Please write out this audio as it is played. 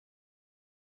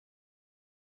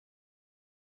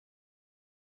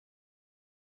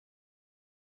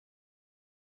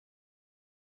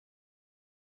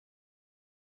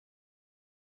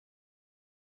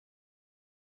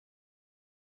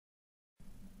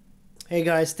Hey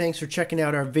guys, thanks for checking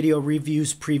out our video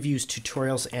reviews, previews,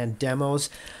 tutorials, and demos.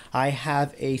 I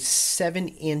have a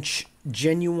 7-inch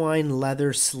genuine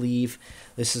leather sleeve.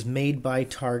 This is made by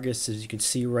Targus, as you can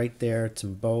see right there. It's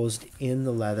embossed in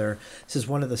the leather. This is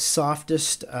one of the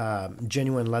softest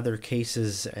genuine leather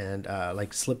cases and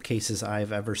like slip cases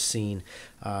I've ever seen.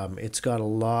 It's got a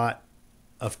lot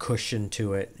of cushion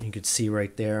to it. You can see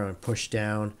right there on push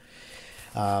down.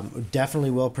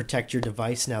 Definitely will protect your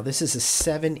device. Now this is a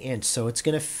 7-inch, so it's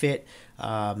going to fit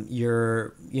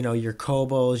your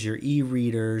Kobos, your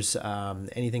e-readers,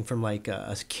 anything from like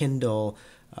a Kindle,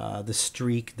 the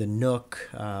Streak, the Nook,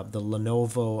 the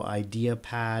Lenovo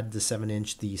IdeaPad, the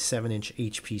 7-inch, the 7-inch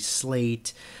HP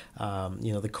Slate,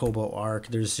 the Kobo Arc.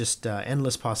 There's just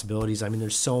endless possibilities. I mean,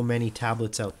 there's so many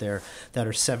tablets out there that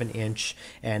are 7-inch,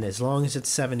 and as long as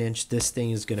it's 7-inch, this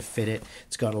thing is going to fit it.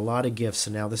 It's got a lot of gifts.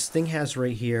 So now this thing has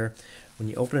right here, when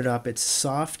you open it up, it's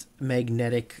soft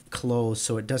magnetic close,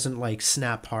 so it doesn't like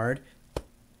snap hard.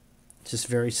 It's just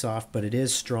very soft, but it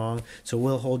is strong, so it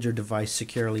will hold your device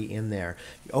securely in there.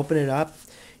 You open it up,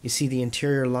 you see the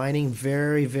interior lining,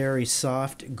 very, very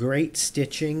soft, great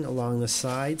stitching along the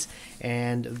sides,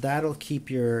 and that'll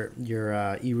keep your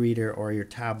e-reader or your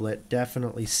tablet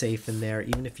definitely safe in there.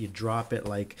 Even if you drop it,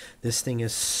 like this thing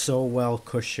is so well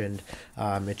cushioned,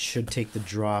 it should take the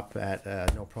drop at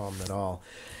no problem at all.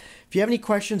 If you have any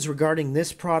questions regarding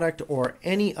this product or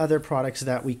any other products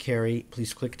that we carry,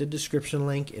 please click the description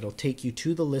link. It'll take you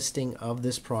to the listing of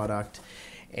this product,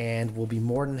 and we'll be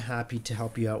more than happy to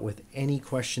help you out with any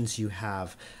questions you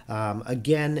have.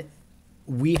 Again,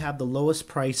 we have the lowest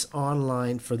price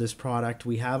online for this product.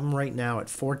 We have them right now at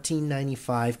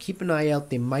 $14.95. Keep an eye out.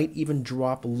 They might even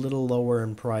drop a little lower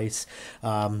in price.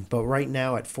 But right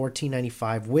now at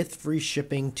 $14.95 with free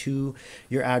shipping to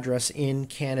your address in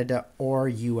Canada or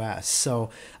US. So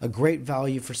a great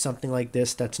value for something like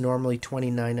this that's normally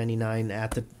 $29.99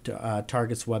 at the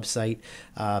Target's website.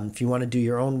 If you want to do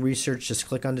your own research, just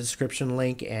click on the description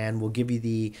link and we'll give you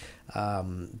the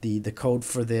code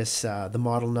for this, the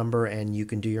model number, and you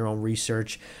can do your own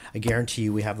research. I guarantee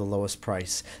you we have the lowest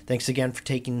price. Thanks again for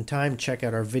taking the time to check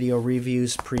out our video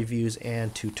reviews, previews,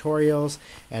 and tutorials,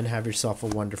 and have yourself a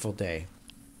wonderful day.